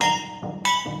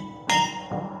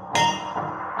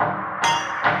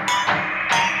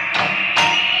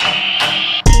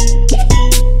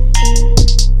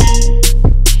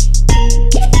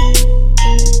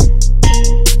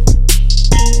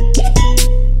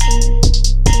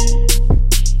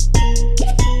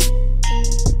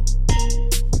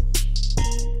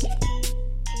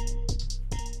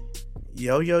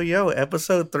Yo,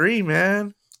 episode 3,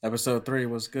 man. Episode 3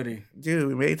 was goody. Dude,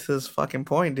 we made it to this fucking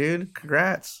point, dude.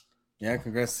 Congrats. Yeah,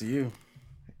 congrats to you.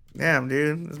 Damn,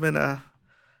 dude. It's been a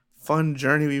fun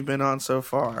journey we've been on so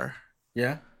far.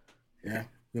 Yeah.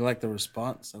 You like the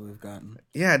response that we've gotten?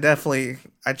 Yeah, definitely.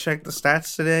 I checked the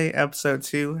stats today. Episode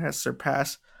 2 has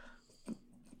surpassed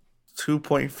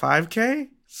 2.5K.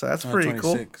 So that's pretty 26.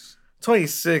 Cool.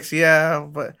 26, yeah.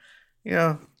 But,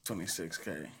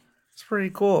 26K. It's pretty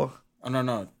cool. Oh,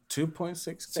 no.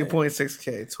 2.6K?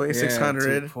 2.6K.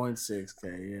 2,600. 2.6K,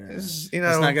 yeah.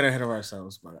 Let's not get ahead of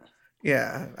ourselves, but...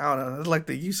 Yeah, I don't know. It's like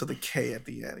the use of the K at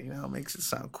the end, It makes it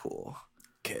sound cool.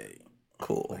 K.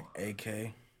 Cool. Like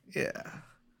AK? Yeah.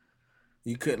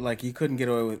 You couldn't get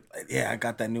away with... I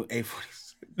got that new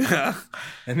A47.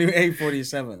 A new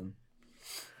A47.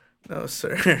 No,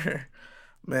 sir.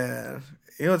 Man.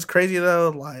 You know what's crazy, though?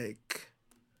 Like...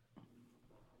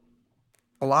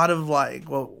 A lot of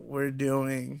what we're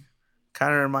doing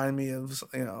kind of remind me of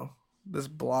this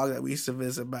blog that we used to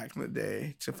visit back in the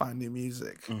day to find new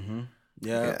music. Mm-hmm.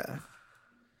 Yeah.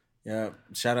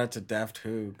 Shout out to Daft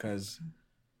Who, because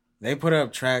they put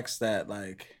up tracks that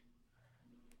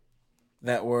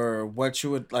were what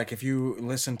you would if you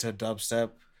listen to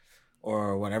dubstep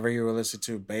or whatever you were listening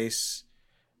to, bass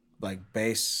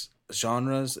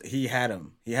genres. He had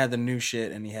them. He had the new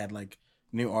shit, and he had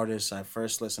new artists. I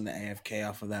first listened to AFK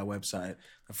off of that website.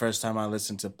 The first time I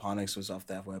listened to Ponix was off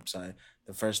that website.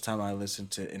 The first time I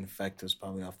listened to Infect was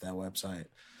probably off that website.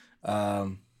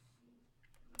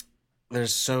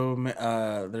 There's so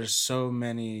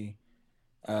many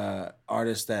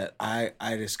artists that I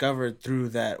discovered through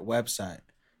that website.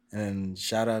 And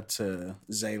shout out to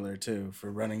Zaylor too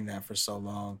for running that for so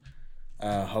long.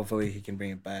 Hopefully he can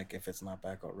bring it back if it's not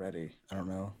back already. I don't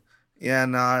know. Yeah,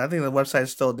 no, I think the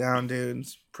website's still down, dude.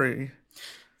 It's pretty...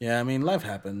 Yeah, I mean, life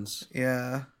happens.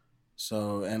 Yeah.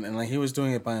 So, and he was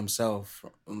doing it by himself,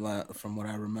 from what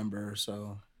I remember,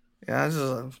 so... Yeah, it's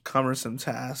just a cumbersome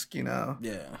task,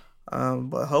 Yeah.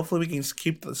 But hopefully we can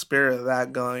keep the spirit of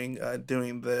that going,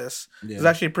 doing this. Yeah. It's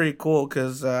actually pretty cool,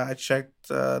 because I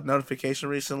checked notification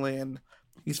recently, and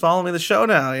he's following me the show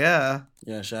now, yeah.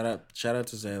 Yeah, shout out to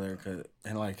Zaylor,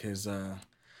 and his...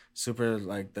 super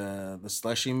the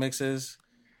slushy mixes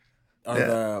or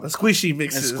the squishy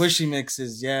mixes. The squishy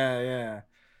mixes, yeah.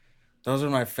 Those are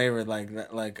my favorite.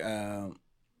 The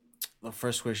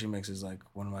first squishy mix is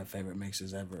one of my favorite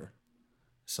mixes ever.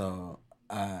 So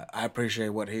I appreciate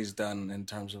what he's done in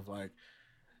terms of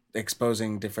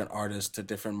exposing different artists to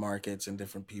different markets and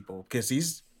different people, because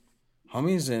he's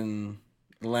in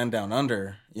the land down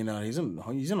under. He's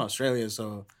in Australia,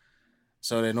 so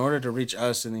in order to reach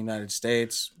us in the United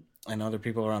States and other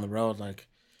people around the world,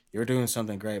 you're doing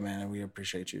something great, man, and we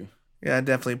appreciate you. Yeah,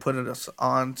 definitely putting us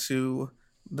on to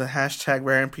the hashtag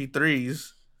rare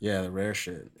MP3s. Yeah, the rare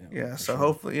shit. Yeah, so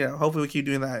sure. Hopefully we keep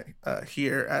doing that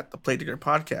here at the Play Digger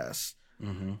Podcast.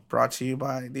 Mm-hmm. Brought to you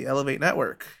by the Elevate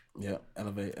Network. Yeah,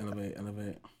 Elevate.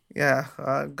 Yeah,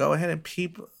 go ahead and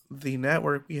peep the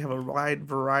network. We have a wide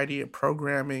variety of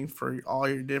programming for all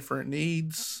your different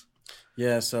needs.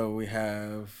 Yeah, so we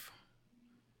have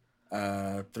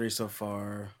 3 so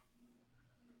far,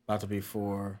 about to be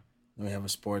 4. Then we have a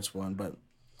sports one, but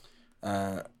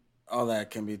all that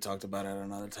can be talked about at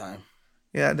another time.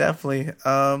 Yeah, definitely.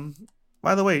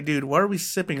 By the way, dude, what are we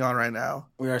sipping on right now?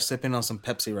 We are sipping on some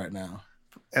Pepsi right now.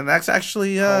 And that's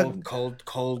actually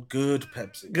cold, good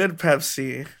Pepsi. Good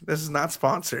Pepsi. This is not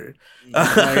sponsored.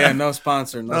 No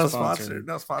sponsor. No sponsor.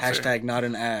 Hashtag not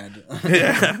an ad.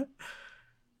 Yeah.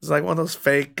 It's like one of those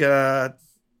fake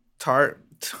Target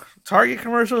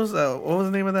commercials. What was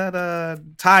the name of that?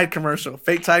 Tide commercial.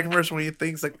 Fake Tide commercial when you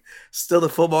think it's still the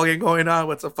football game going on.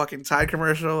 What's a fucking Tide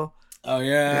commercial? Oh,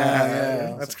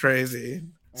 yeah. That's crazy.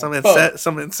 Some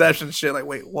Inception shit.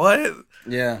 Wait, what?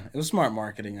 Yeah, it was smart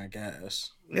marketing, I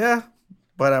guess. Yeah,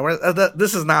 but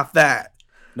this is not that.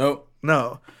 Nope.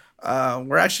 No.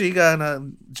 We're actually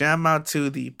gonna jam out to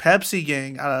the Pepsi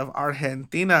gang out of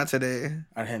Argentina today.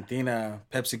 Argentina,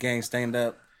 Pepsi gang, stand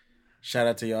up. Shout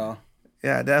out to y'all.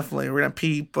 Yeah, definitely. We're gonna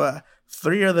peep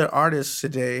 3 other artists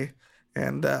today,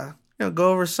 and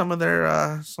go over some of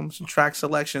their some track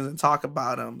selections and talk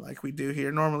about them like we do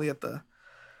here normally at the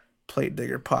Plate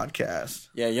Digger Podcast.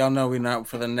 Yeah, y'all know we're not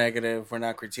for the negative. We're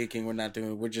not critiquing.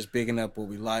 We're just bigging up what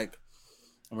we like,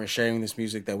 and we're sharing this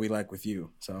music that we like with you.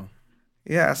 So.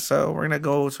 Yeah, so we're going to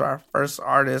go to our first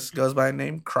artist. Goes by the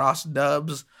name Cross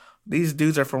Dubs. These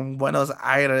dudes are from Buenos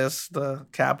Aires, the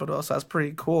capital, so that's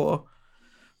pretty cool.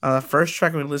 The first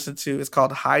track we listened to is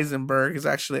called Heisenberg. It's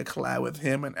actually a collab with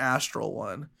him and Astral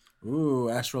One. Ooh,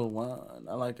 Astral One.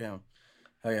 I like him.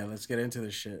 Oh, yeah, let's get into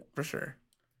this shit. For sure.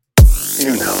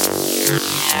 You know.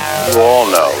 You all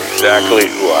know exactly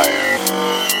who I am.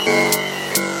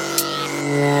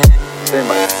 Say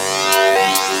my name.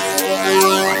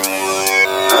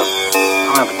 I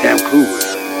don't have a damn clue.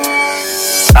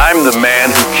 I'm the man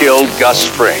who killed Gus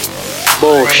Fring.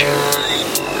 Bullshit.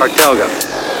 Cartel guy.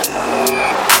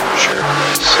 Sure.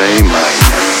 Say my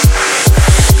name.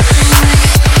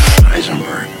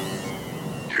 Heisenberg.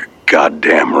 You're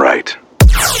goddamn right.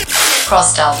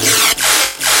 Crossed out.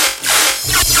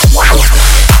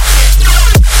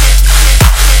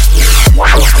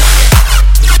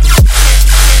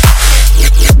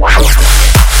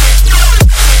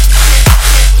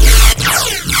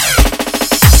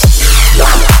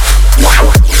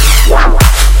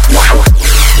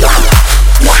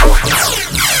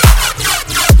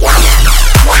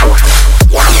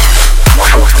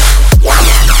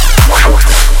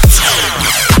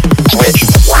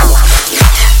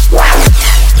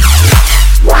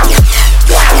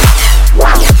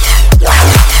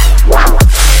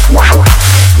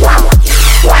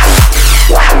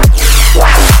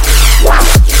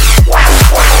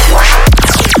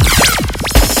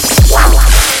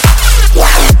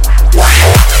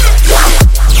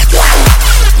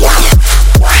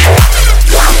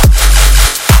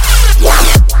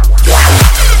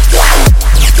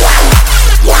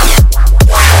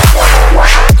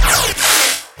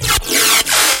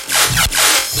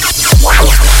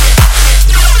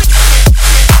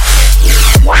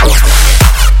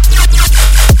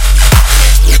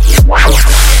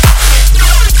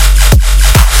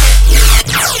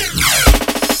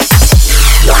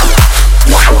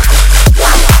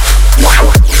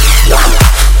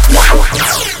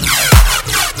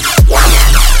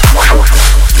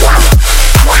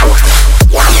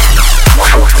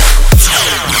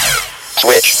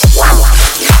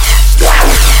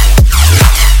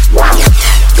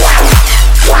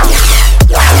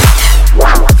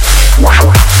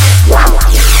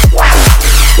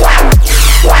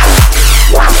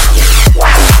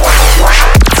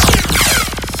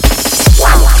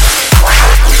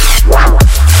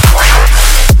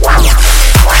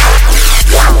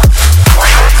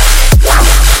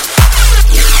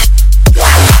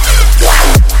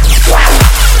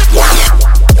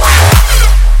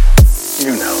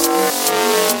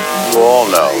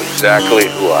 Exactly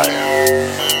who I am.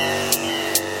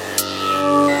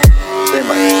 Say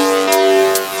my name.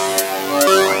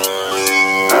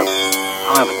 I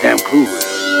don't have a damn clue.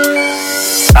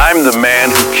 I'm the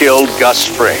man who killed Gus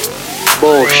Fring.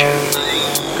 Bullshit.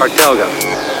 Cartel guy.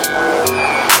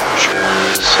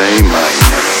 Sure. Say my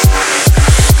name.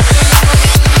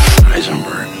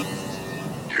 Heisenberg.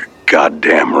 You're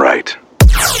goddamn right.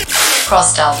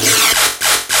 Crossed out.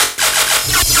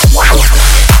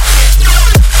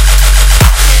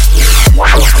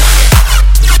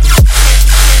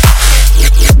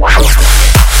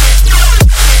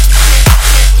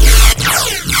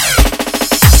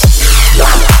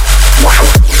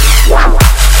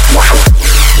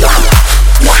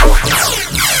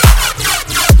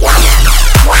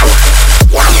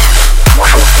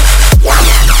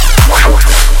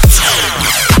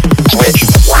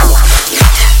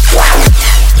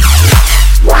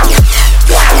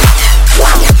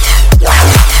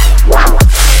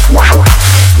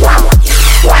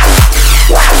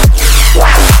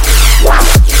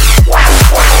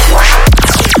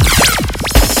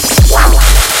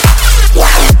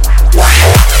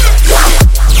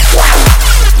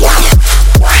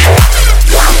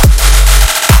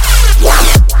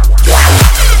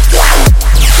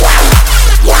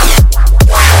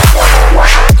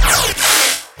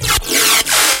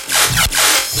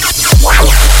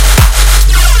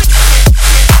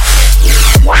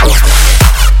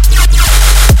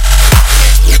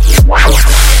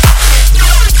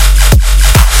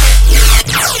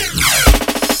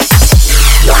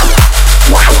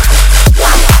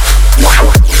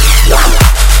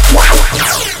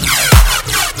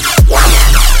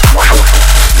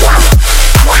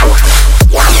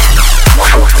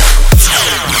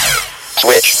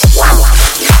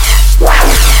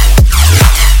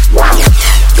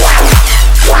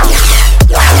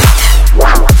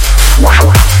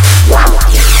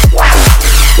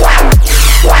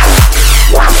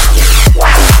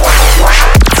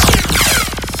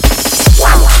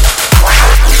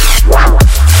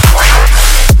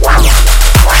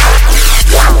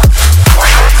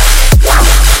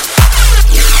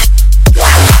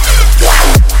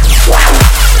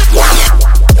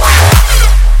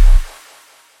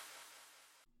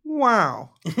 Wow.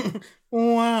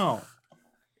 Wow.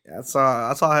 That's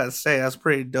all I had to say. That's a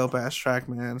pretty dope ass track,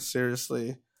 man.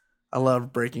 Seriously. I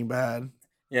love Breaking Bad.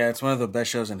 Yeah, it's one of the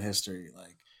best shows in history.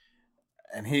 Like,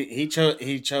 and he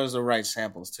chose the right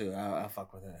samples too. I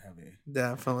fuck with it heavy.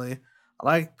 Definitely. I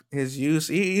like his use.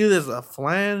 He uses a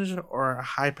flange or a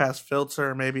high pass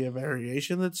filter, maybe a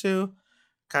variation of the two.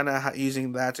 Kind of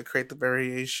using that to create the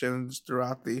variations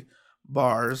throughout the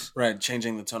bars. Right,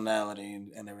 changing the tonality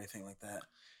and everything like that.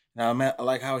 Now, I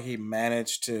like how he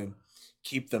managed to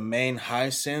keep the main high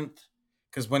synth,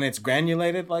 because when it's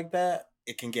granulated like that,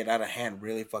 it can get out of hand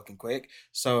really fucking quick.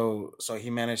 So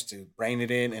he managed to rein it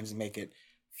in and make it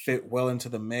fit well into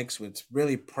the mix. It's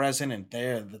really present and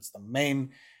there. That's the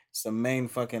main. It's the main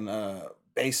fucking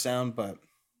bass sound, but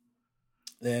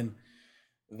then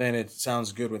it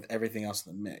sounds good with everything else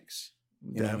in the mix.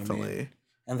 You know Definitely. what I mean?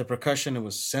 And the percussion, it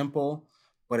was simple,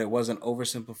 but it wasn't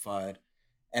oversimplified,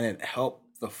 and it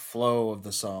helped the flow of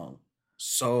the song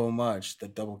so much. The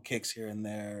double kicks here and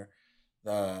there,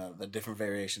 the different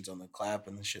variations on the clap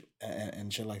and the shit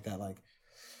and shit like that. Like,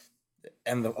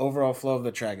 and the overall flow of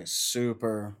the track is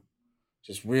super,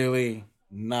 just really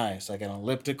nice, like an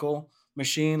elliptical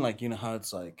machine. Like, you know how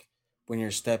it's like when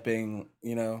you're stepping,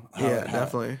 you know,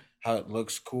 Definitely. how it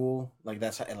looks cool. Like,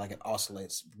 that's how it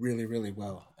oscillates really, really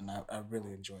well, and I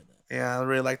really enjoyed that. Yeah, I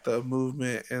really like the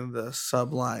movement in the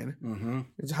subline. Mm-hmm.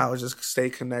 It's how it just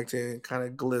stayed connected and kind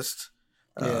of glissed.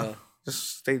 Yeah.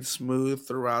 Just stayed smooth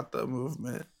throughout the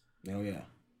movement. Oh yeah.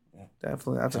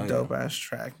 Definitely. That's a dope ass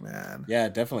track, man. Yeah,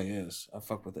 it definitely is. I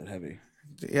fuck with it heavy.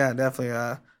 Yeah,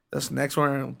 definitely. This next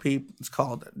one, Pete, it's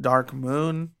called Dark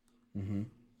Moon. Mm-hmm.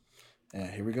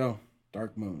 Yeah, here we go.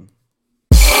 Dark Moon.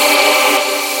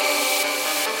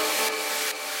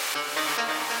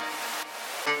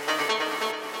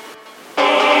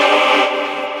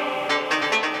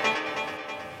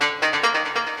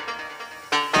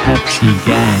 Pepsi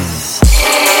Gang.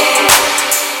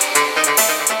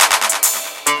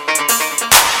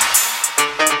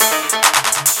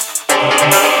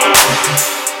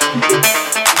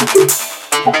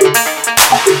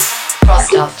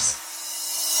 Crossed ups.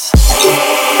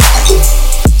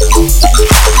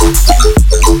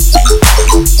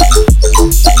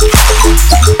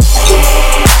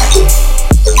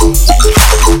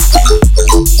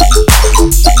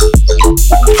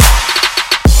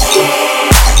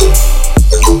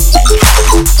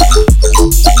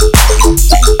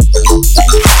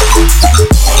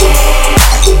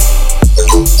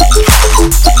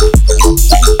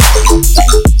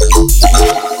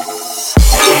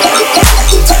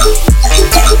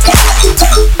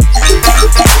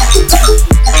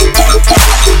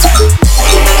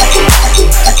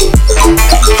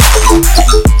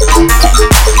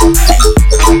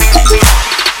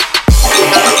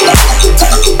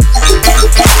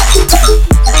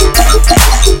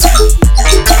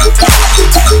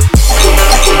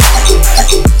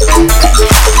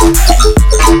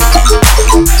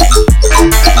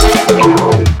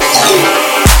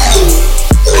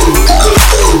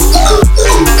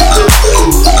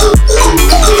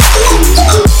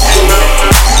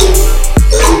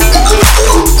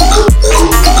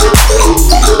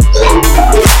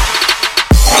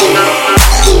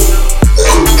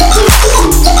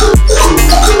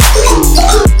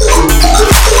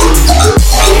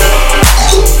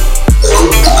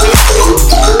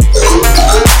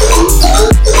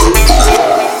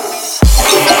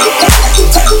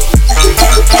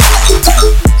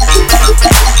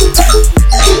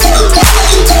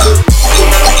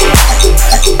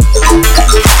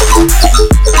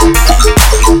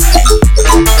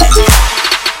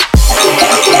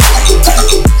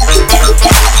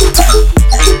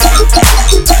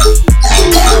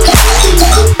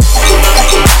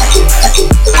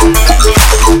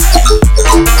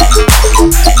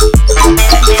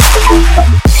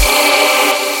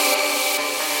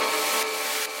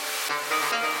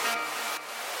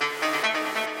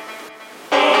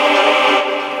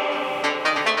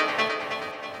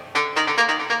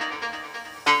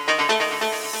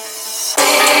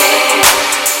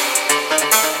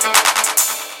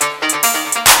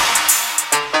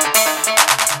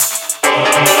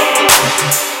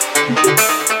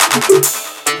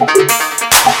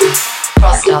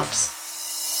 Crossed ups.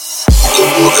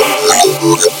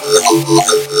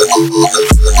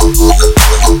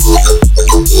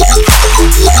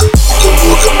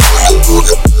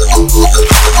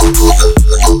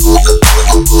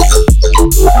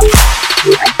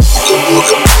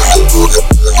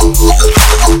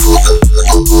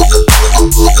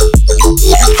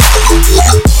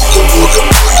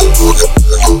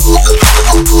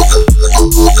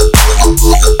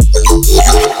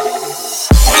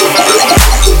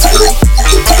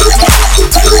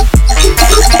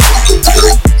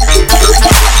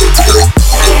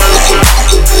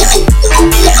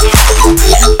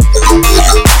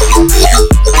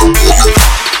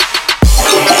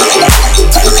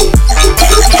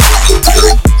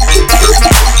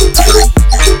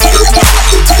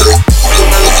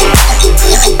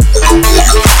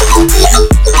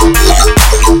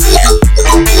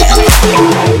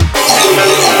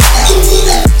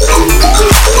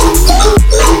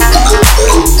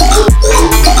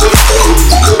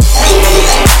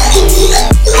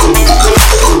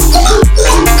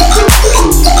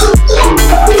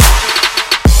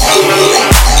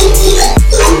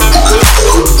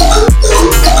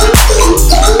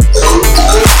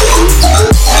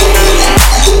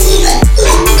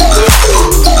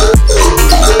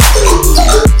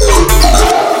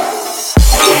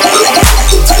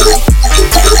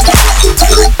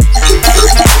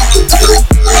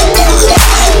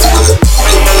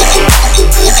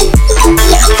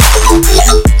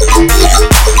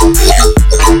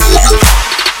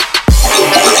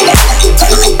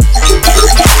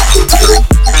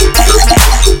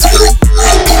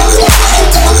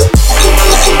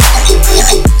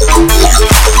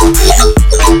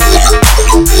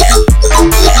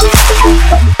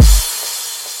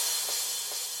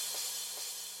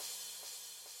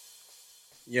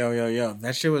 Yo,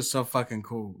 that shit was so fucking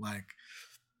cool. Like,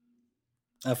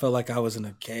 I felt like I was in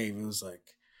a cave. It was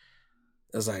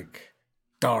like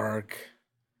dark,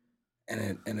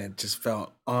 and it just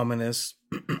felt ominous.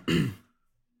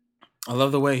 I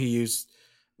love the way he used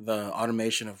the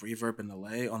automation of reverb and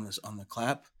delay on the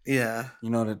clap. Yeah, You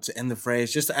know, to end the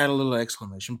phrase, just to add a little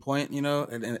exclamation point. You know,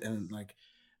 and like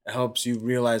it helps you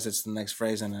realize it's the next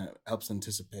phrase, and it helps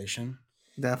anticipation.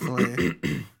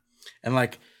 definitely. And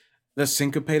like the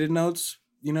syncopated notes,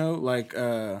 you know, like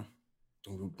Yeah.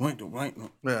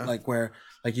 like where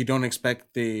like you don't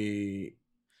expect the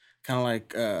kind of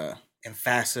like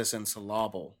emphasis and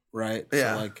syllable, right?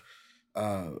 Yeah. So like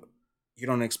you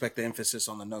don't expect the emphasis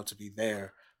on the note to be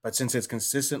there, but since it's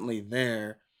consistently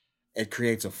there, it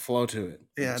creates a flow to it.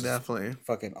 Yeah, which is definitely.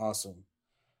 fucking awesome.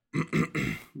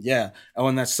 Yeah. Oh,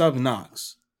 and that sub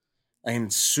knocks. I mean,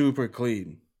 it's super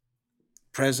clean.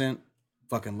 Present,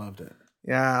 fucking loved it.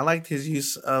 Yeah, I liked his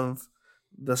use of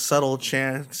the subtle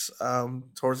chants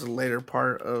towards the later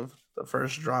part of the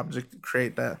first drop to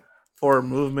create that forward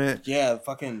movement. Yeah,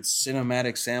 fucking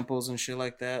cinematic samples and shit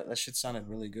like that. That shit sounded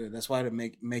really good. That's why it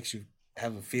makes you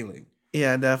have a feeling.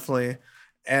 Yeah, definitely.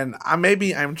 And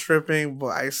I'm tripping, but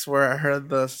I swear I heard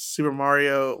the Super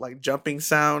Mario like jumping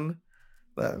sound.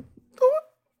 The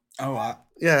Oh,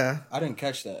 yeah, I didn't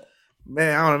catch that.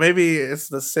 man, I don't know. Maybe it's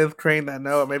the synth crane that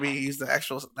know. Or maybe he used the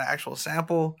actual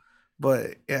sample.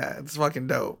 But yeah, it's fucking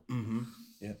dope. Mm-hmm.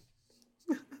 Yeah.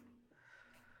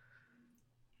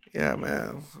 Yeah,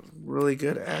 man, really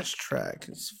good ass track.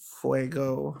 It's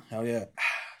Fuego Hell yeah.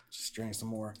 Just drink some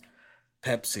more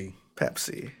Pepsi.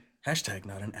 Pepsi. Hashtag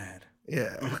not an ad.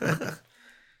 Yeah.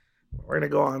 We're gonna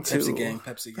go on to Pepsi gang,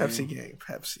 Pepsi gang. Pepsi gang,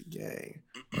 Pepsi gang.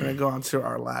 We're gonna go on to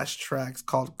our last track. It's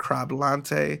called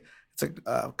Crablante. It's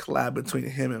a collab between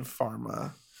him and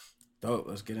Pharma. Dope.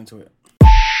 Let's get into it.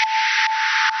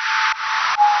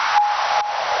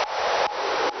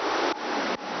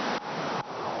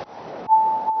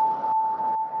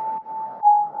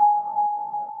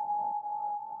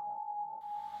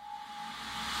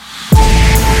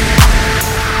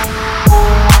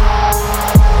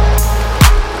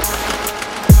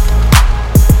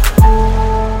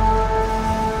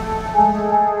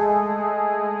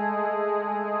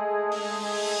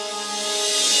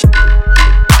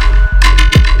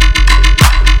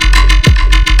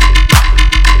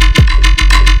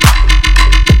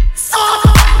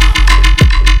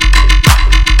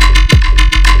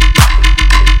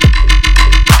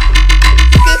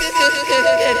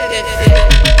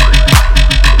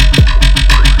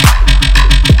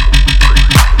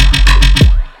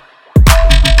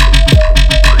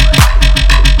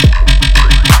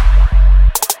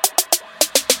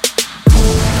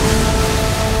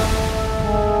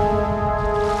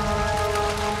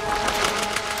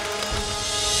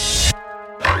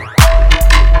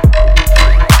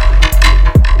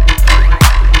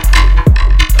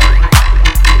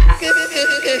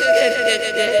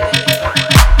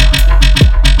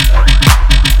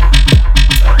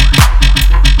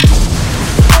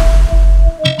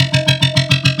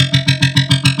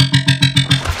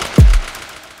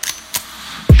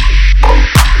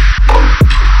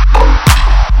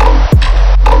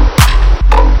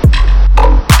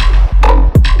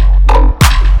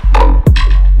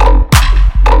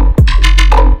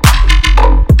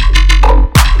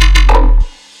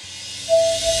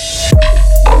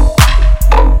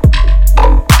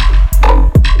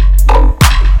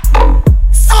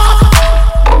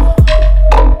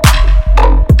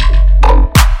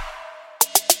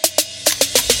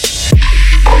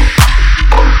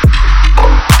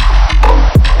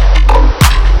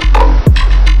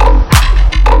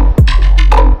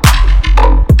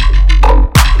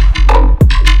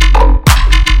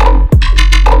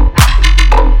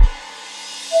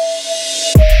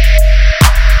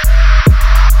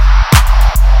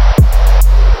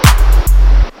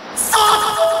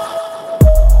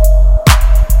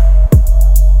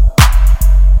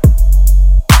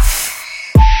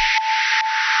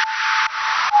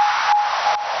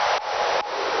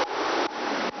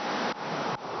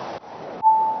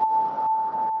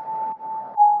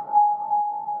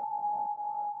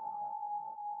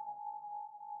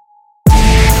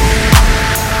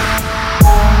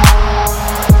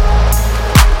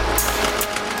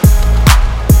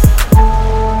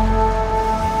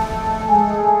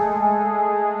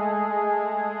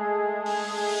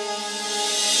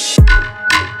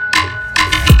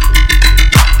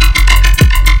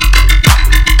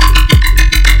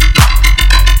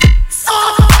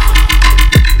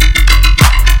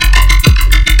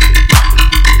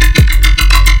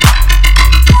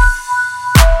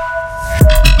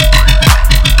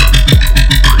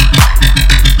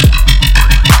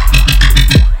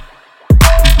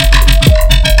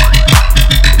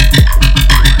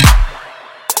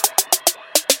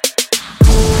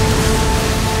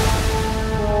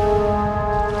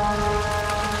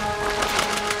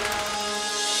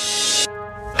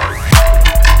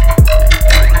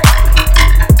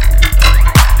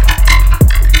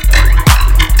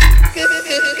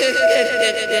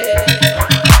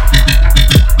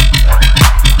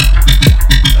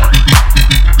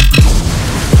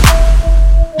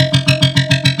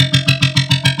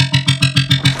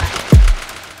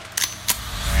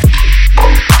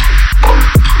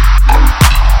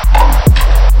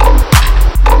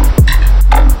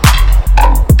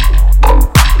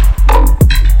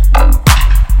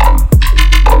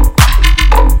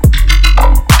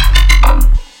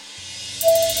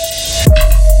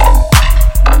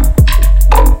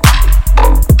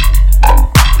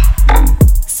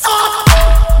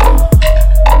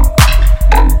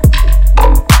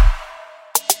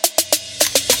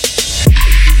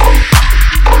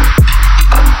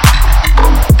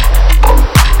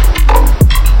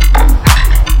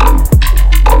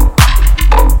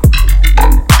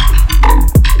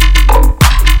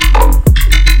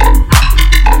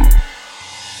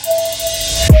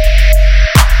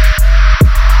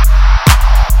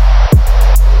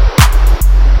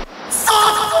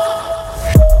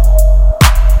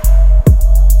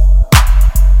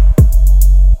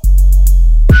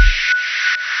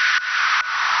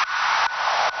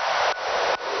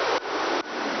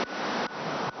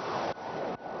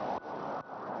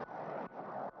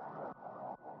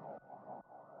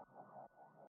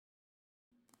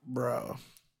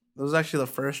 It was actually the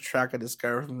first track I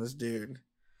discovered from this dude.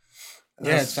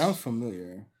 Yeah, it sounds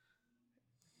familiar.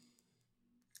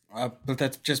 But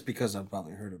that's just because I've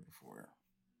probably heard it before.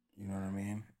 You know what I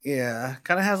mean? Yeah,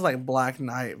 kind of has like Black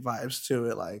Knight vibes to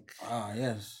it. Like,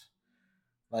 Yes.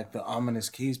 Like the ominous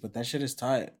keys, but that shit is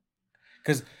tight.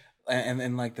 Cause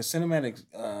and like the cinematic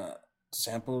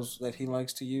samples that he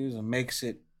likes to use, it makes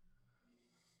it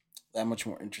that much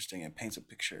more interesting. It paints a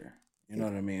picture. You know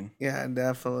what I mean? yeah,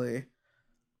 definitely.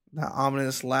 That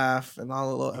ominous laugh and all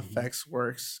the little effects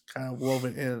works kind of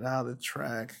woven in and out of the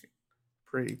track.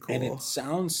 Pretty cool. And it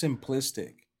sounds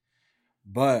simplistic,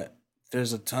 but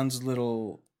there's a tons of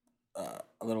little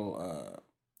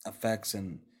effects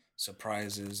and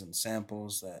surprises and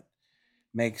samples that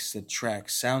makes the track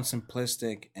sound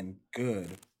simplistic and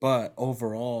good, but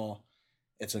overall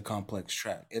it's a complex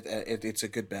track. It's a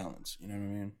good balance. You know what I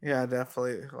mean? Yeah,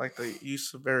 definitely. Like the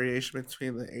use of variation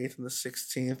between the 8th and the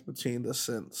 16th between the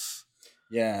synths.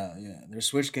 Yeah. Their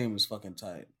switch game was fucking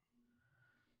tight.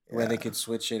 Where they Yeah. could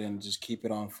switch it and just keep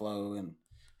it on flow and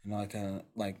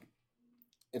like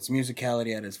it's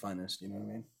musicality at its finest. You know what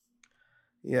I mean?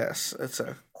 Yes, it's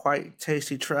a quite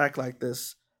tasty track like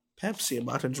this Pepsi I'm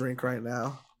about to drink right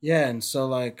now. Yeah, and so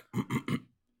like,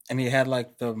 and he had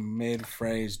like the mid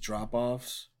phrase drop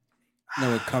offs that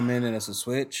would come in and as a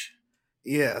switch.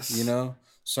 Yes. You know,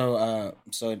 so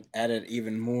it added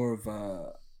even more of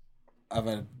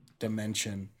a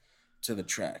dimension to the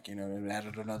track. You know, it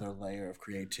added another layer of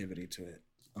creativity to it.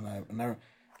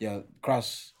 Yeah,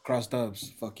 cross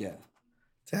dubs, fuck yeah.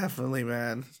 Definitely,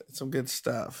 man. It's some good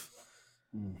stuff.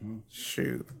 Mm-hmm.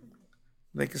 Shoot.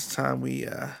 I think it's time we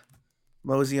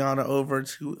mosey on over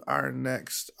to our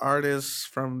next artist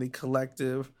from the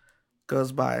collective.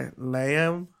 Goes by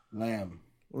Lamb.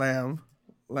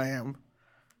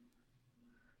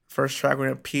 First track we're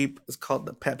gonna peep is called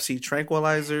the Pepsi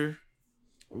Tranquilizer.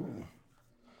 Ooh.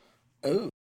 Oh.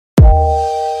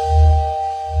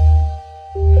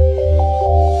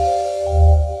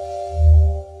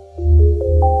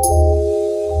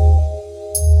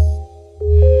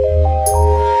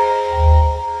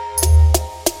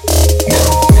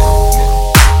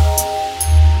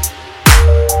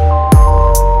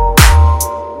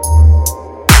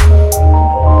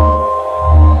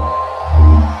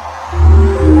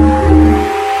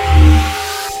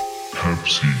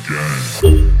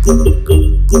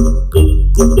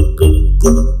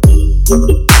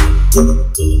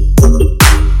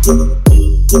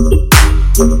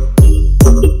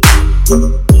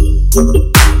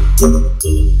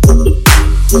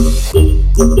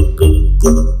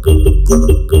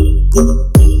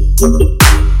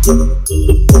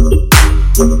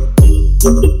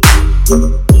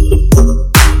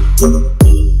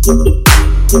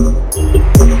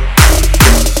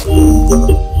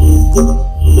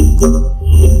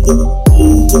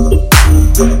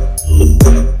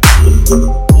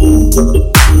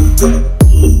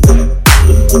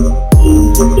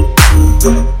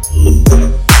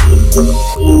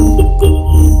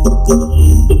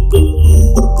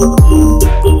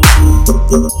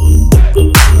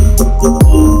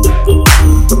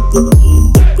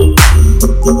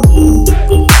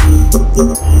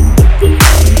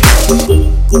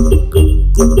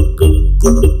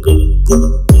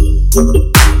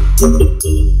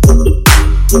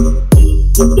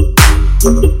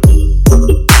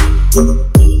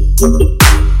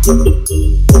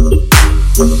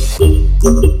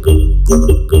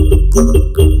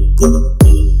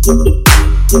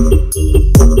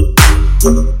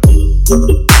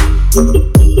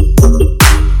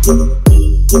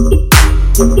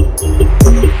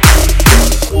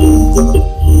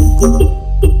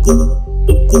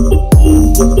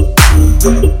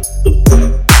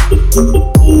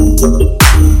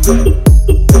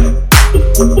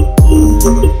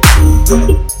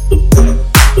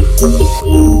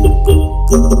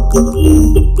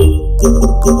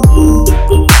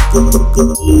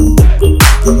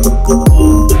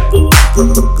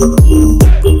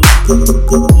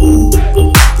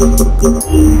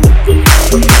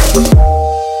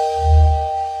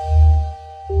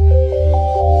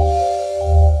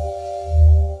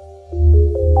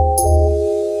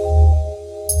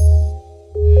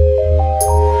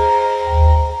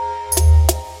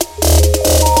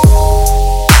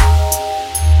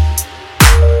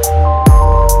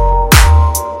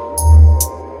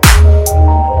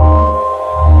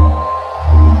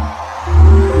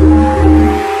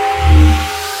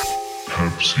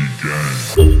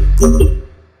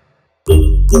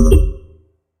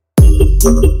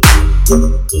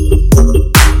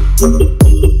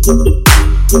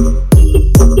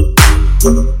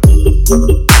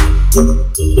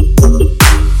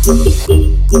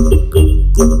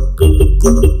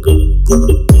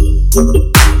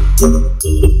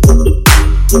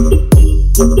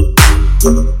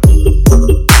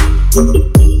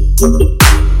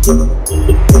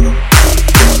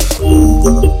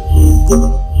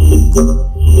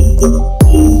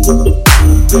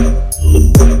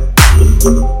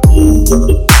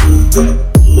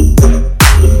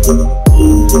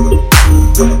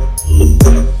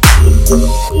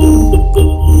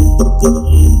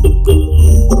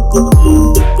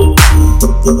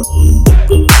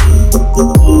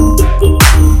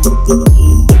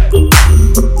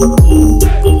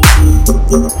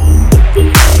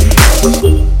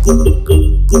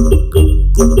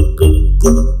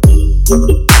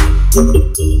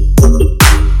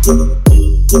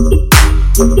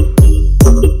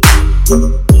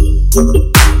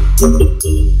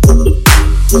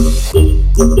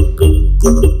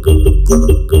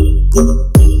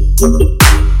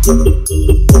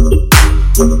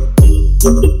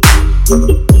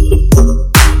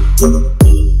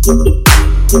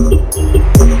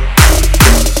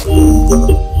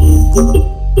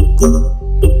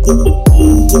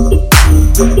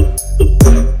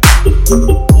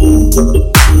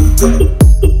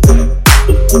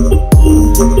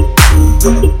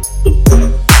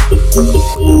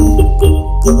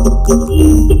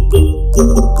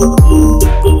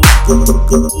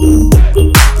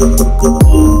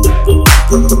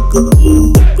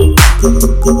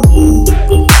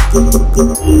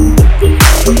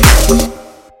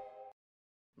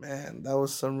 Man, that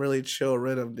was some really chill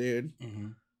rhythm, dude. Mm-hmm.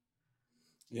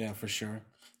 Yeah, for sure.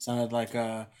 Sounded like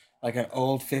an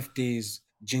old 50s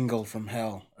jingle from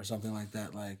hell or something like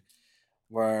that, like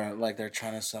where like they're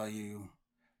trying to sell you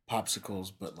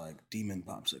popsicles, but like demon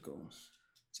popsicles.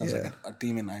 Sounds like a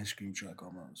demon ice cream truck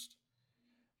almost.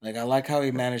 Like I like how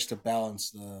he managed to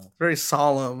balance the Very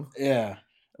solemn. yeah,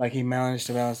 like he managed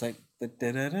to balance like the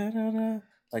da-da-da-da-da,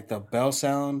 like the bell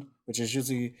sound, which is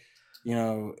usually, you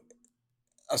know,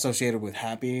 associated with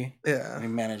happy. Yeah. And he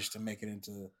managed to make it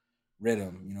into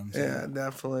rhythm, you know what I'm saying? Yeah,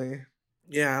 definitely.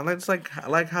 Yeah, and it's like I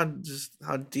like how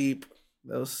deep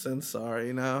those synths are,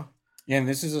 you know? Yeah, and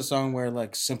this is a song where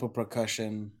like simple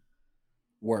percussion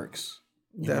works.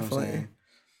 You know what I'm Definitely.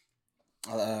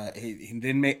 saying? He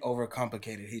didn't make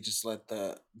overcomplicated. He just let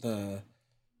the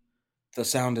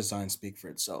sound design speak for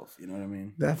itself. You know what I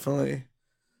mean? Definitely.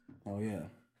 Oh yeah.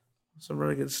 Some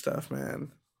really good stuff,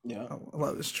 man. Yeah. I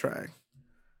love this track.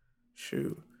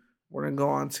 Shoot. We're gonna go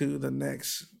on to the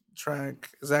next track.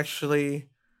 It's actually,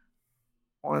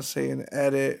 I want to say, an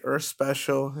edit or a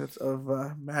special. It's of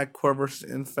Madcore versus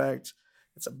Infect.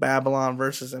 It's a Babylon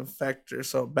versus Infector.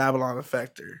 So Babylon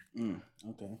Infector.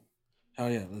 Okay.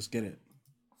 Hell yeah, let's get it.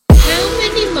 How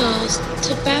many miles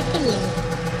to Babylon?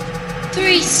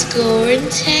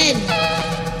 70.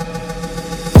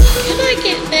 Can I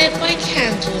get there by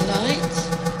candlelight?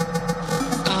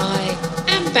 I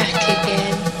am back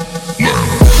again.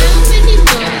 How many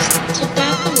miles to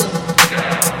Babylon?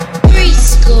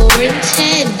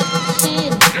 70.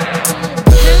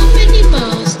 How many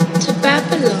miles to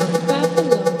Babylon?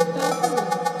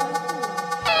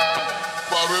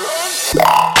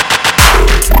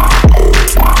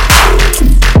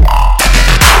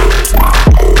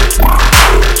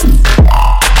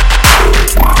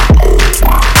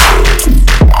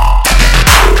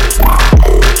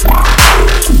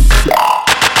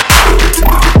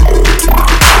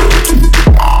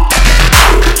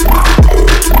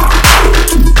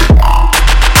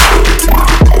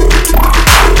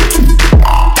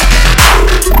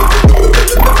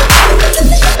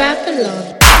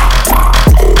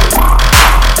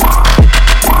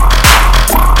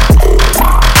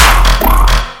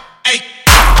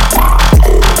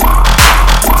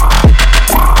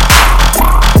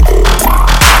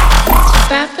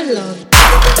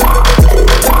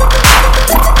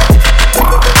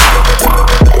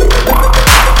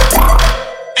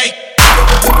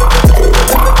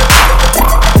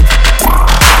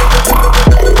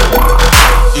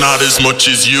 Not as much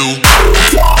as you.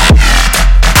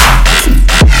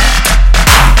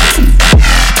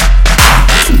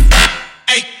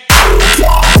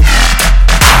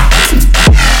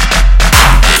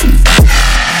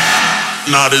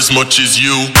 Not as much as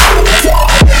you.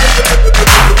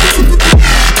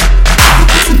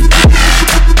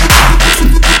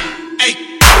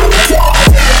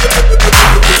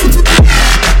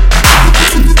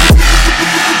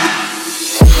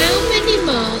 How many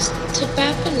miles to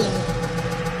Babylon?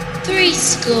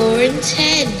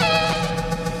 70.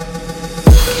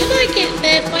 Can I get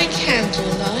there by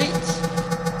candlelight?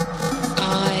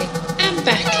 I am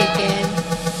back again.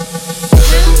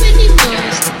 How many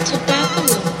miles to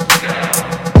Babylon?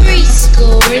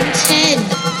 70.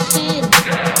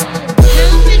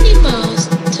 How many miles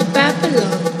to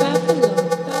Babylon?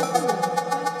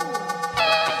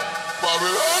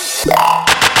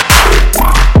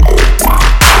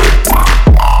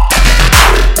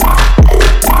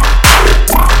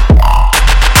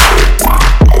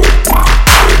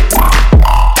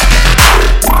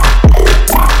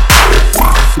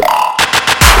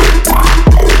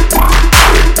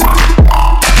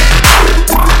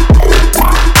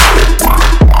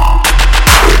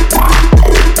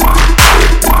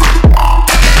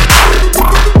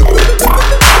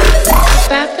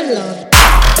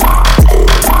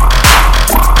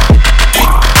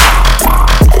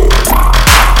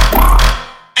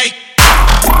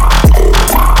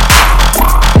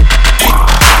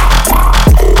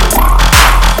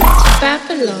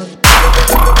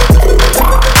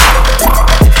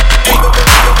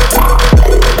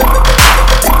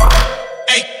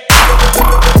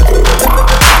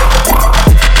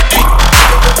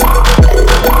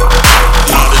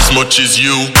 much as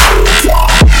you.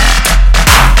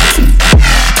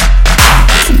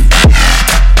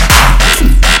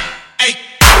 Hey.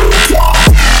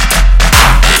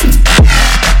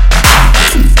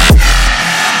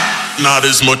 Not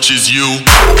as much as you.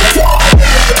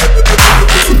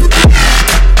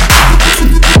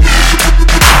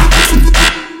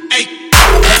 Hey.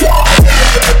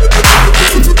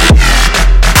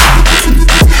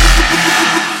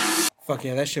 Fuck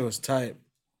yeah, that shit was tight.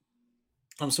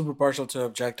 I'm super partial to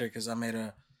Objector because I made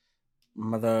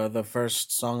the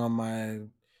first song on my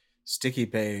Sticky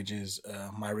page is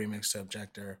my remix to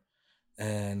Objector,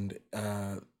 and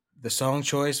the song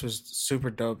choice was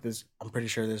super dope. I'm pretty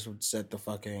sure this would set the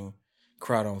fucking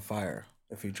crowd on fire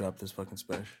if you drop this fucking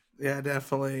special. Yeah,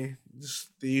 definitely.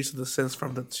 Just the use of the synths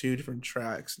from the two different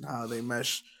tracks and how they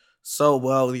mesh so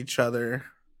well with each other.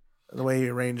 The way he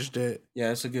arranged it.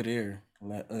 Yeah, it's a good ear.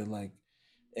 Like,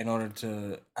 in order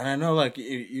to, and I know like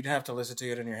you'd have to listen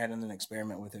to it in your head and then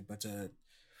experiment with it, but to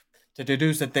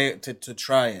deduce that to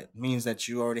try it means that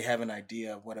you already have an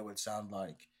idea of what it would sound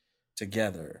like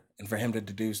together, and for him to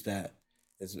deduce that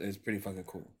is pretty fucking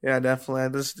cool. Yeah, definitely. I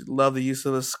just love the use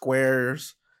of the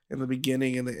squares in the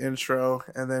beginning and the intro,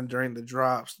 and then during the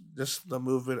drops, just the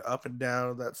movement up and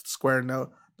down that square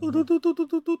note.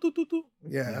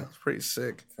 Yeah, it's pretty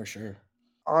sick for sure.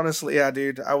 Honestly, yeah,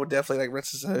 dude, I would definitely like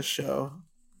rinse this as a show.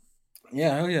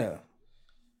 Yeah, hell yeah,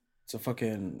 it's a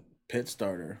fucking pit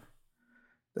starter.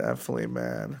 Definitely,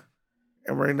 man.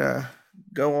 And we're gonna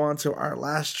go on to our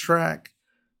last track.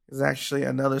 It's actually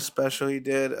another special he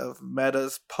did of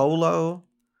Meta's Polo.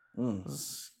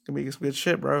 It's gonna be some good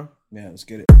shit, bro. Yeah, let's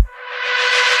get it.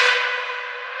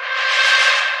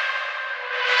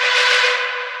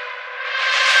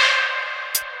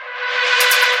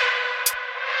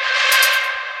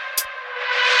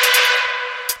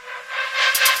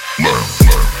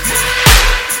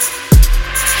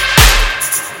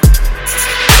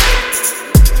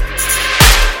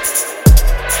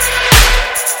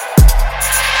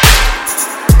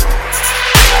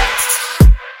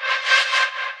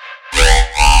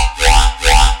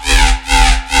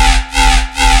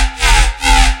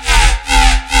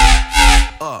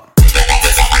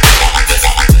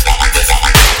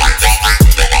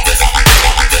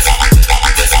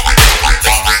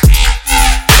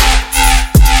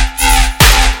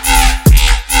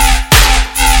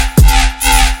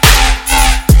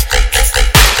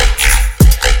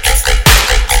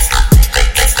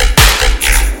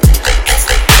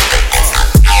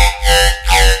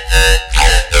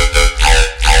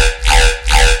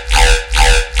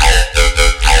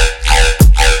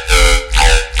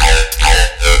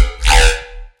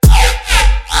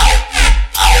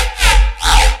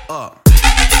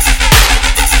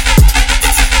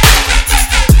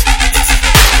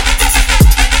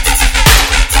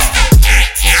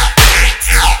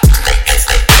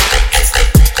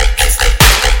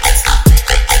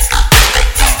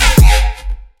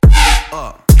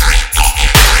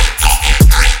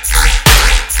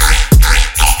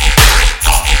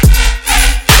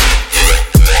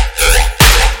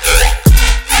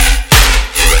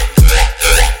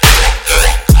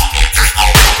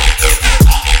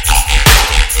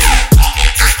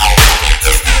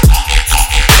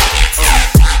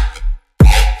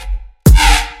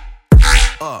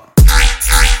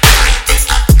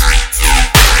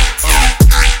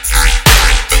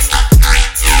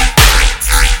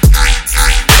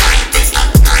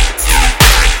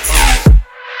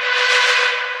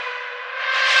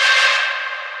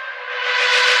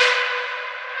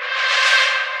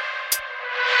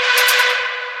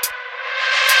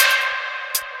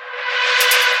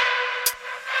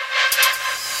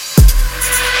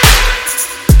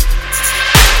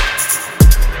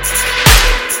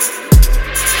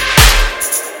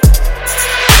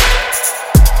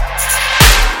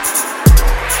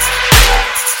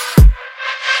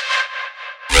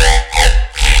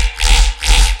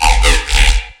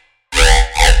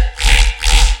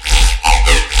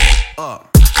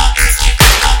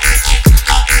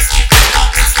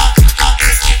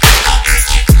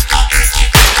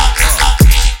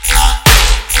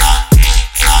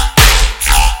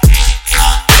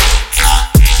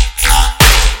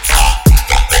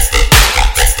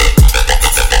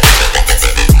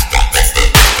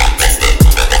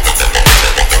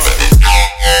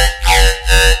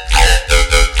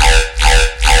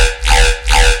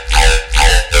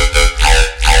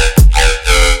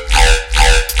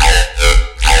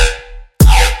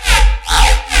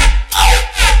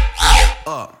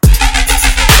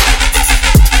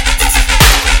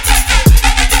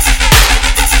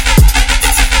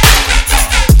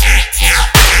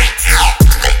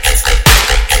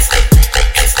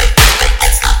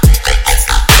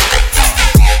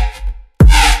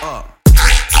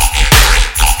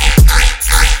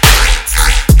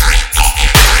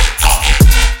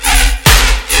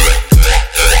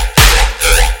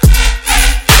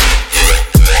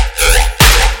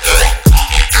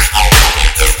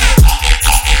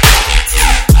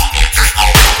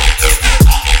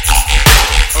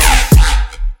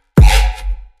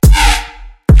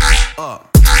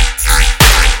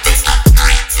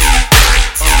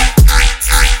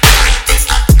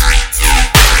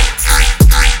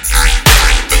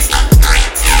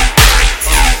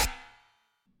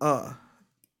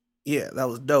 Yeah, that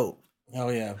was dope. Oh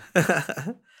yeah.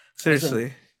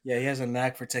 Seriously. Yeah, he has a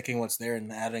knack for taking what's there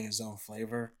and adding his own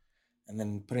flavor, and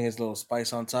then putting his little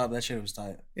spice on top. That shit was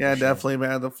tight. Yeah, For sure. definitely,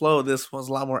 man. The flow of this one's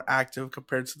a lot more active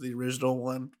compared to the original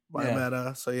one by Yeah.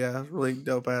 Meta. So yeah, really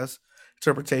dope ass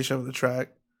interpretation of the track.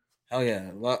 Hell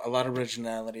yeah, a lot of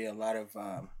originality, a lot of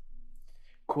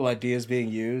cool ideas being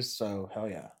used. So hell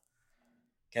yeah,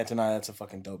 can't deny that's a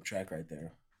fucking dope track right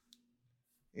there.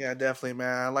 Yeah, definitely,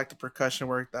 man. I like the percussion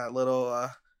work. That little,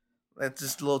 that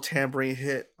just little tambourine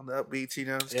hit on the upbeats. You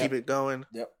know, just keep it going.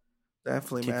 Yep.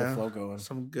 Definitely, Keep man. the flow going.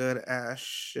 Some good ass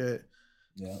shit.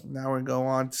 Yeah. Now we're gonna go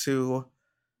on to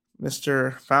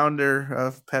Mr. Founder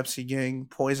of Pepsi Gang,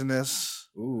 Poisonous.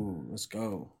 Ooh, let's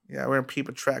go. Yeah, we're gonna peep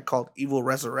a track called Evil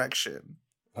Resurrection.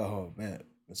 Oh man,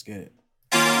 let's get it.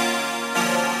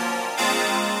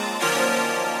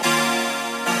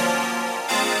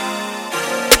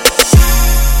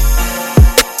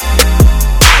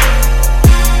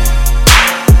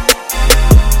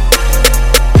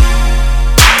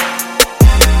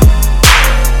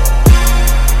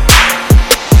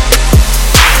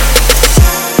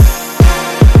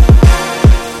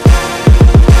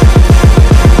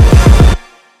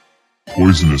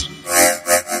 Poisonous.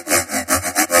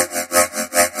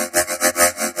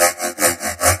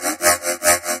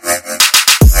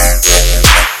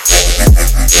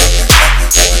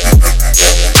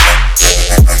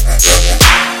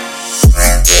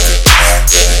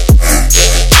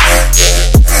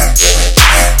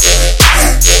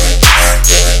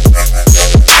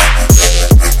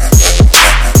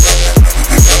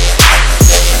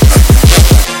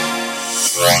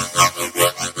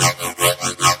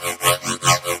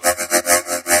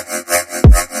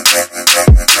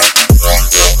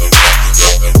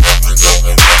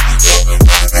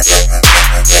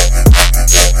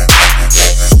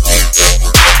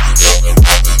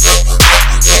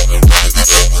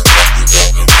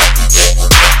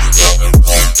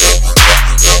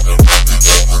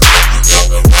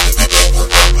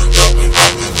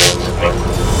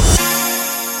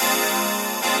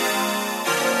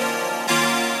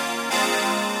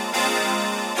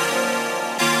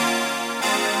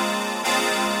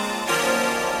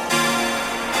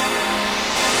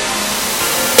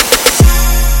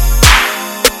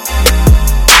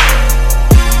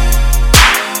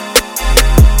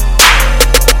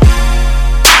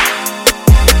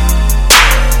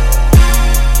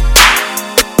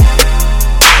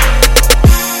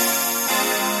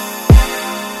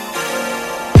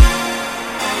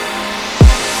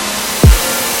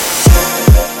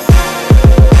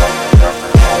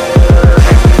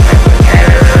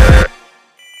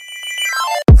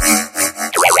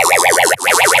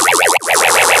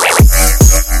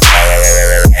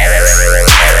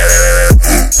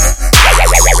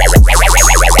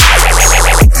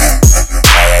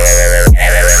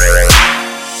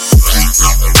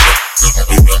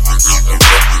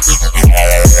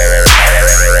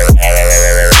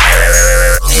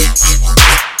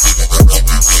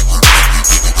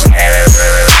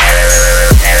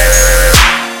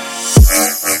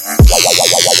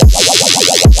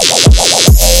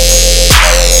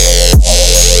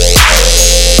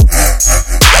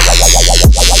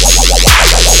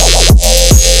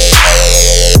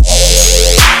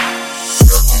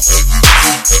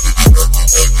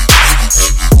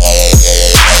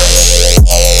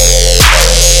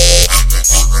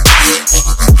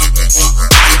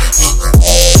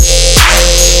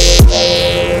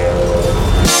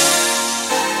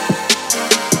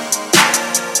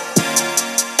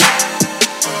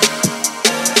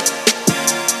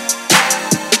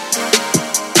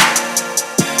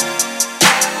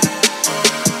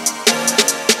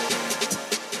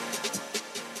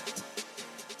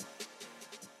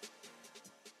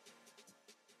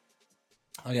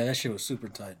 Oh yeah, that shit was super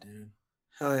tight, dude.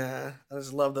 Hell yeah. I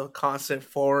just love the constant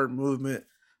forward movement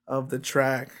of the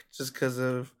track just because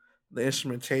of the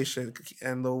instrumentation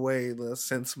and the way the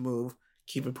synths move,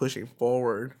 keep it pushing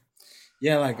forward.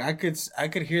 Yeah, like I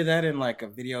could hear that in like a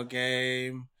video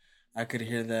game. I could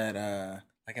hear that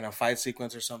like in a fight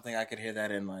sequence or something. I could hear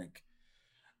that in like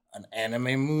an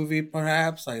anime movie,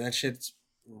 perhaps. Like that shit's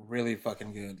really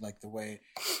fucking good. Like the way,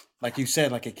 like you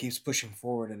said, like it keeps pushing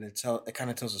forward and it kind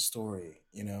of tells a story,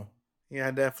 you know. Yeah,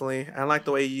 definitely. I like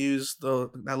the way you use that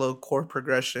little chord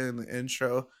progression in the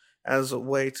intro as a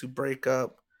way to break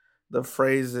up the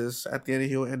phrases. At the end,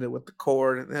 he'll end it with the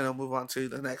chord, and then he'll move on to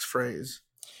the next phrase.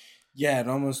 Yeah, it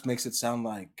almost makes it sound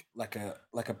like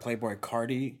a Playboy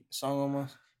Cardi song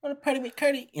almost. Wanna party with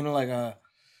Cardi, like a.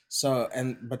 So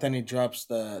but then he drops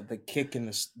the kick and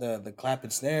the clap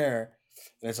and snare,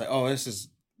 and it's like, oh, this is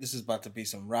about to be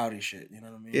some rowdy shit. You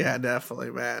know what I mean? Yeah,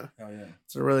 definitely, man. Oh yeah.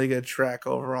 It's a really good track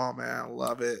overall, man. I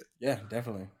love it. Yeah,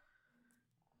 definitely.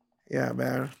 Yeah,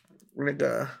 man. We're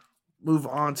gonna move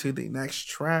on to the next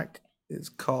track. It's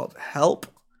called Help.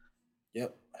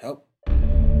 Yep. Help.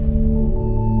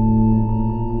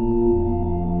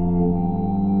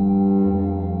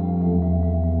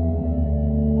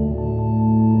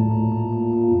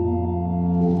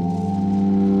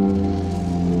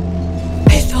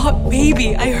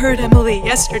 Maybe I heard Emily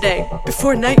yesterday,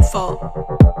 before nightfall.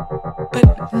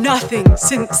 But nothing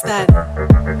since then.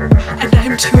 And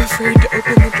I'm too afraid to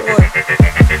open the door.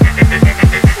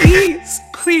 Please,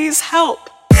 please help.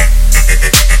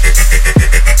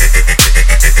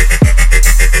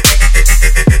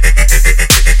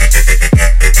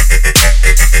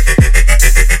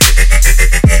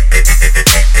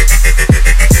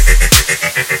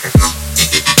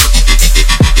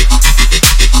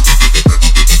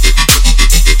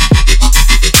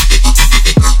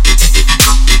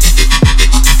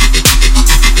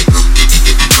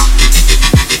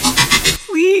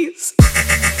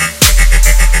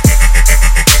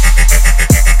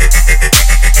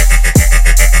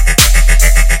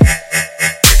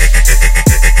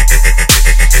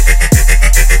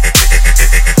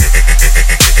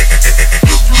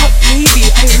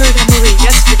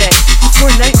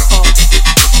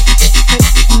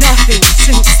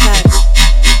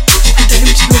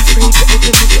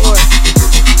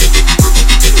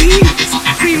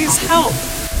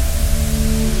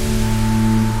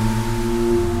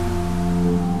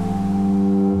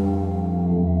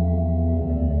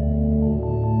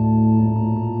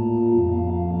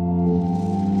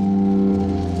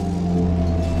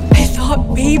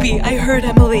 Maybe I heard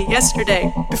Emily yesterday,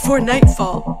 before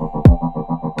nightfall.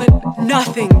 But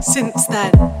nothing since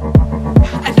then.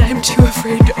 And I'm too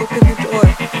afraid to open the door.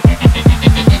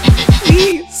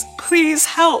 Please, please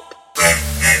help.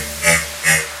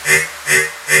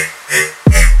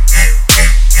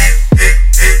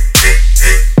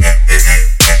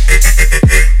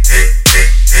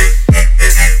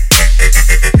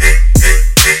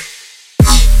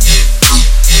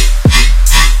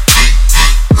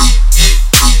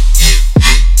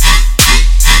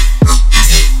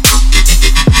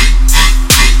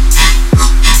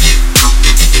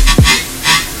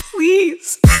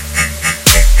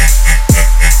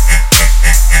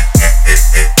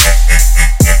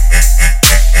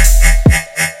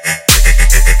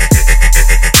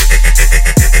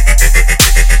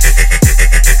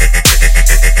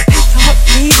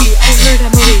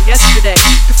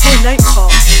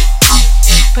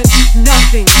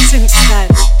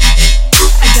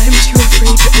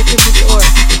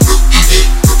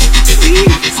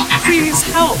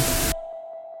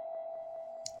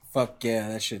 Fuck yeah,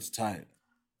 that shit's tight.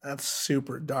 That's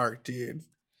super dark, dude.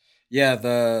 Yeah,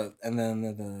 the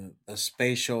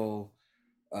spatial,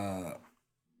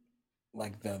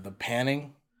 like the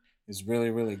panning is really,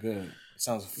 really good. It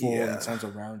sounds full and it sounds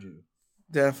around you.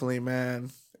 Definitely,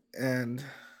 man. And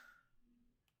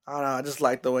I don't know, I just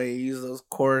like the way you use those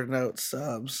quarter note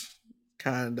subs,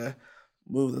 kind of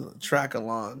move the track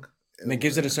along. And it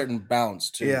gives it a certain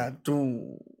bounce too. Yeah,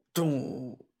 doom,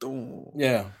 doom, doom.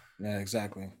 Yeah,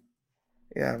 exactly.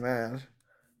 Yeah, man.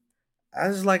 I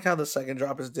just like how the second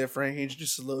drop is different. He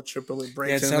introduces a little triple breaks.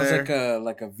 Yeah, it sounds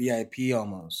like a VIP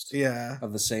almost. Yeah,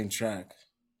 of the same track,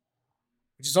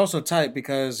 which is also tight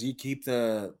because you keep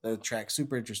the track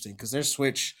super interesting because there's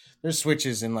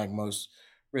switches in like most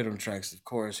rhythm tracks. Of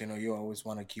course, you always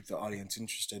want to keep the audience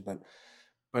interested, but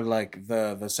like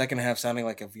the second half sounding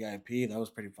like a VIP, that was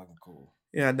pretty fucking cool.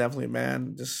 Yeah, definitely,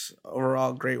 man. Just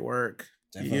overall great work,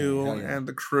 you and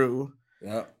the crew.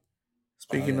 Yep.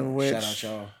 Speaking of which, shout out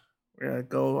y'all. We're gonna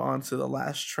go on to the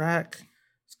last track.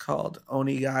 It's called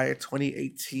Onigai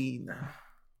 2018.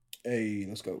 Hey,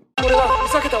 let's go.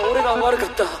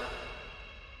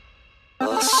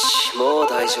 よし、もう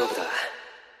大丈夫だ。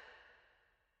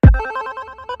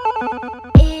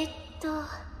お兄ちゃん？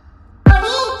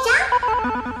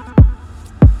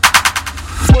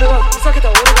俺はふざけた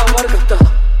俺が悪かった。ふ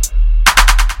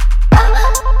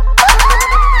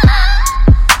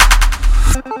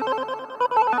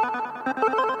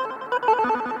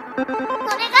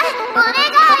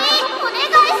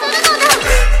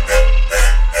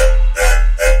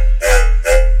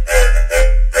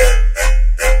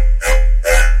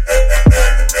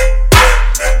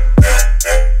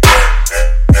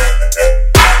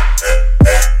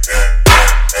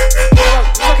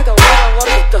ざけた俺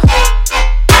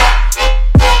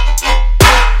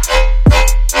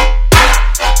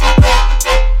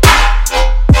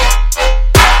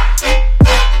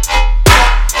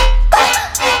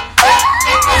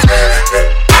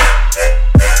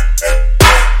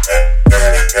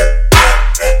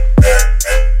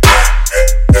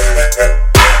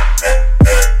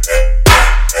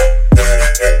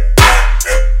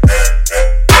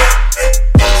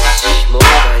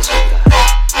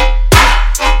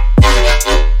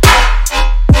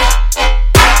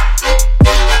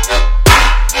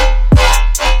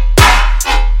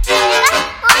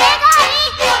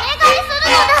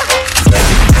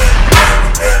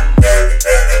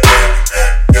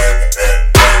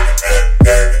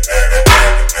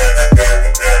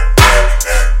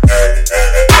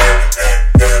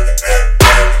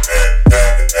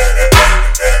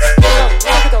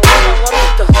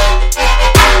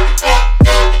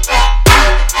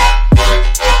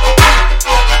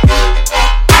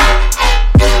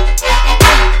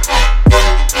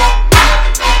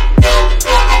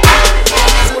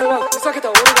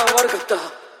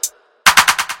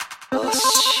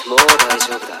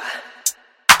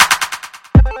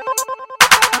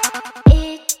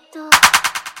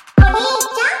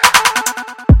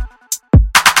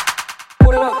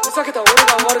避けた俺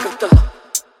が悪かった。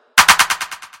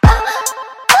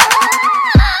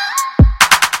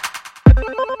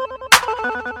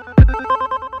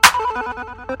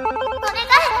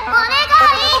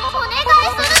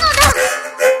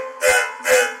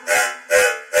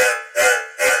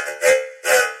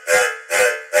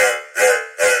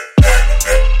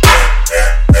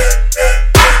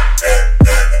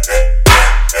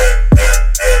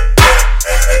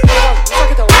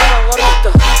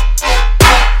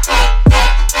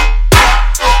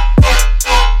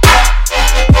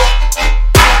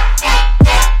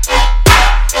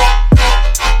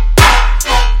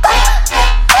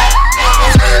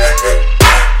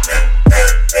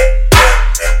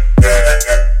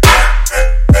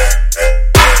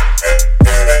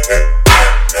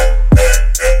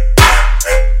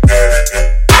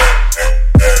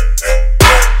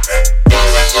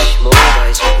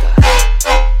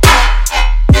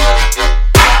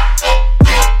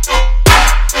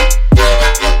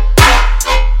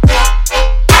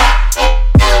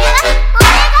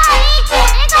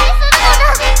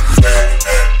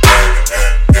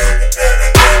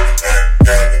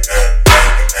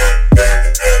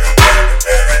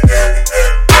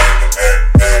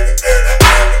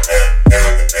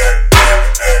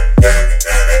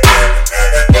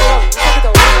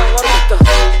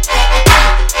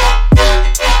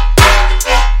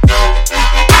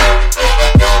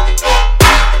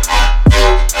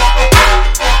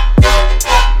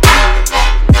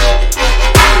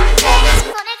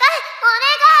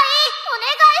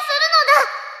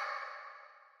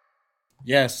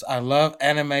Yes, I love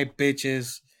anime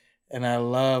bitches, and I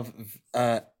love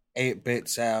 8-bit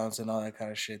sounds and all that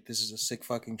kind of shit. This is a sick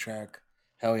fucking track.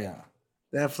 Hell yeah.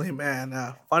 Definitely,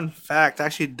 man. Fun fact, I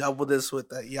actually doubled this with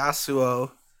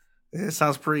Yasuo. It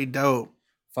sounds pretty dope.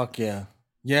 Fuck yeah.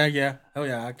 Yeah. Hell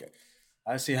yeah.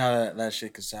 I see how that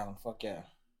shit could sound. Fuck yeah.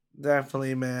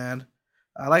 Definitely, man.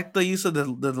 I like the use of the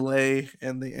delay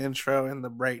and the intro and the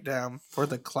breakdown for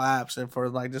the claps and for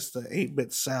like just the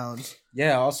 8-bit sounds.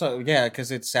 Yeah, also, yeah,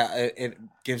 because it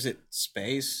gives it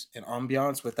space and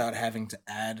ambiance without having to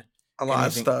add a lot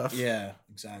of stuff. Yeah,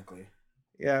 exactly.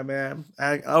 Yeah, man.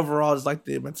 Overall, it's like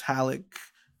the metallic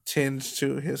tinge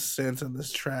to his synth in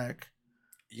this track.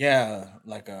 Yeah,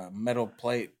 like a metal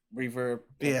plate reverb.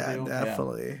 Yeah,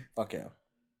 definitely. Yeah. Fuck yeah.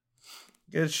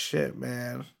 Good shit,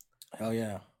 man. Hell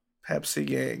yeah.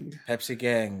 Pepsi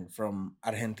Gang from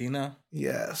Argentina.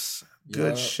 Yes.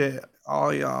 Good shit.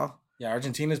 All y'all. Yeah,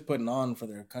 Argentina's putting on for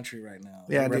their country right now.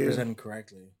 Yeah, they're representing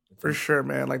correctly. For sure,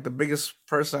 man. Like the biggest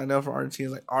person I know from Argentina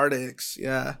is like Artix.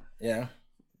 Yeah. Yeah.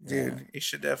 Dude, you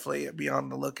should definitely be on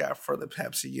the lookout for the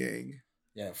Pepsi Gang.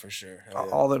 Yeah, for sure.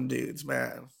 All them dudes,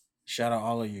 man. Shout out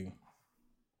all of you.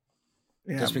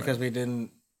 Yeah, just because we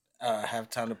didn't have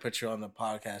time to put you on the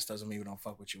podcast doesn't mean we don't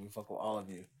fuck with you. We fuck with all of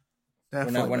you.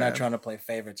 Definitely, we're not trying to play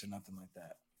favorites or nothing like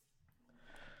that.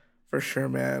 For sure,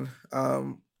 man.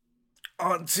 On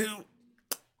to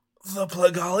the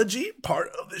plugology part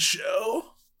of the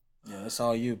show. Yeah, that's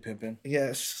all you, pimpin'.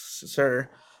 Yes, sir.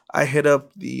 I hit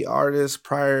up the artist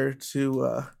prior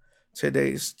to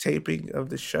today's taping of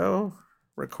the show,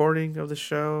 recording of the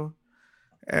show,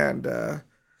 and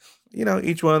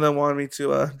each one of them wanted me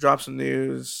to drop some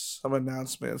news, some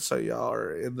announcements, so y'all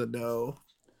are in the know.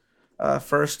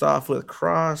 First off with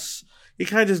Cross, he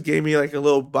kind of just gave me like a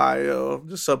little bio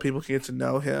just so people can get to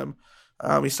know him.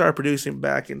 He started producing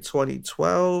back in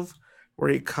 2012 where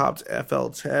he copped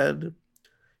FL10.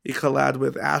 He collabed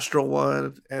with Astral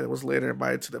One and was later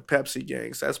invited to the Pepsi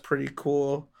Gang. So that's pretty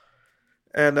cool.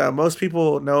 And most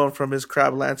people know him from his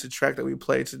Crab Lancet track that we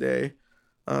played today.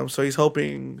 So he's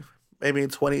hoping maybe in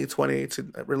 2020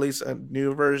 to release a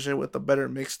new version with a better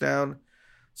mixdown.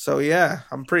 So yeah,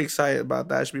 I'm pretty excited about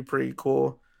that. It should be pretty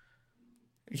cool.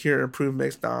 Hear improved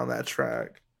mixdown on that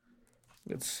track.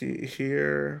 Let's see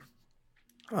here.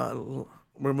 We're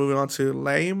moving on to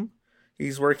Lame.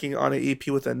 He's working on an EP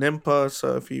with Animpa.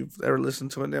 So if you've ever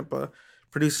listened to Animpa,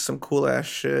 produces some cool ass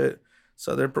shit.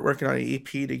 So they're working on an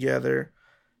EP together.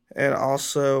 And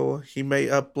also, he may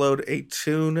upload a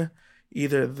tune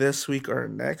either this week or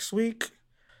next week.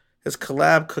 His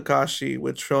collab Kakashi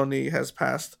with Troni has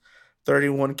passed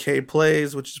 31K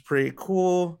plays, which is pretty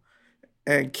cool.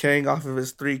 And King, off of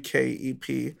his 3K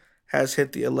EP, has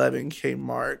hit the 11K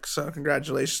mark. So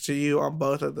congratulations to you on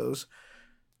both of those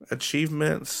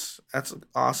achievements. That's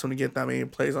awesome to get that many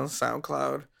plays on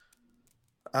SoundCloud.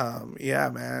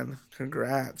 Yeah, man.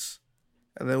 Congrats.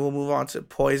 And then we'll move on to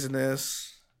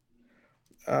Poisonous.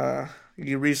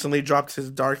 He recently dropped his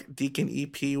Dark Deacon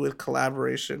EP with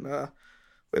collaboration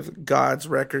with God's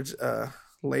Records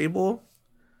label.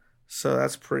 So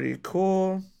that's pretty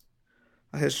cool.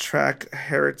 His track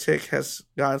Heretic has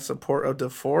gotten support of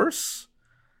DeForce.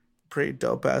 Pretty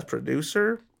dope ass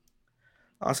producer.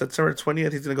 On September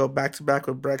 20th, he's going to go back to back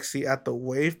with Brexy at the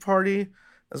Wave Party.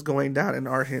 That's going down in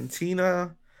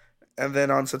Argentina. And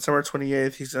then on September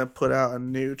 28th, he's going to put out a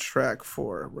new track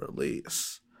for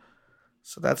release.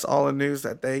 So that's all the news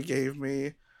that they gave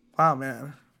me. Wow,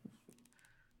 man.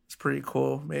 It's pretty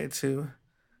cool. Made it to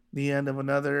the end of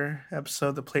another episode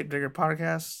of the Plate Digger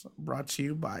Podcast, brought to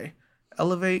you by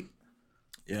Elevate.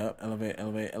 Yep,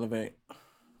 elevate.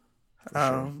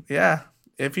 Yeah.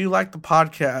 If you like the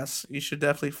podcast, you should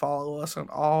definitely follow us on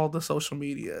all the social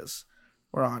medias.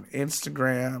 We're on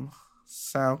Instagram,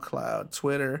 SoundCloud,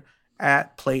 Twitter,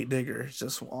 at Plate Digger. It's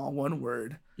just all one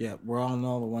word. Yeah, we're all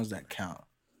the ones that count.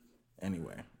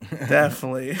 Anyway.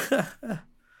 Definitely.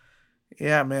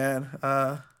 Yeah, man.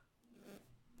 I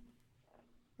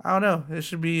don't know. It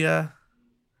should be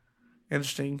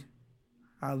interesting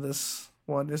how this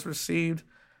one is received.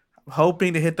 I'm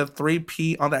hoping to hit the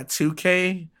 3P on that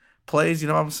 2K plays, you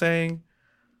know what I'm saying?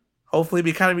 Hopefully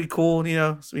it'd be cool,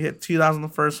 so we hit 2,000 on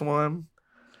the first one.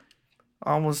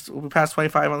 We passed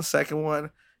 25 on the second one.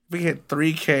 If we hit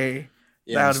 3K,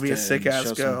 that would be a sick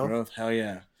ass go. Growth. Hell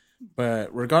yeah.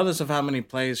 But regardless of how many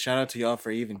plays, shout out to y'all for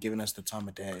even giving us the time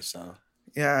of day. So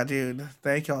yeah, dude.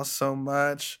 Thank y'all so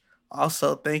much.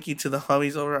 Also, thank you to the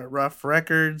homies over at Rough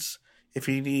Records. If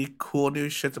you need cool new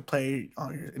shit to play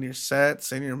in your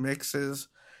sets and your mixes,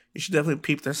 you should definitely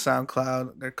peep their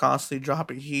SoundCloud. They're constantly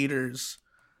dropping heaters,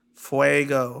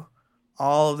 Fuego,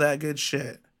 all of that good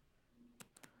shit.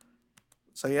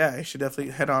 So yeah, you should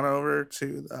definitely head on over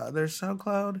to their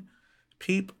SoundCloud,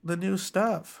 peep the new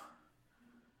stuff,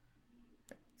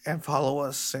 and follow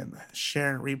us and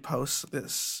share and repost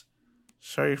this.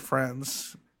 Show your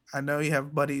friends. I know you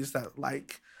have buddies that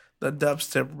like the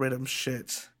dubstep rhythm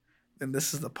shit, and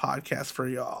this is the podcast for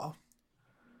y'all.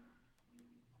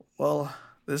 Well,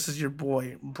 this is your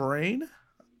boy Brain.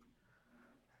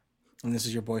 And this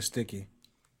is your boy Sticky.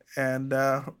 And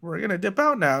we're going to dip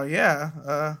out now. Yeah.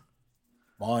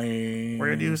 Bye. We're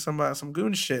going to do some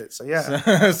goon shit. So,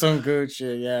 yeah. Some good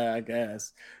shit. Yeah, I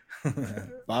guess.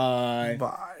 Bye.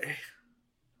 Bye.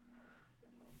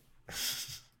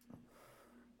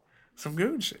 Some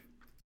goon shit.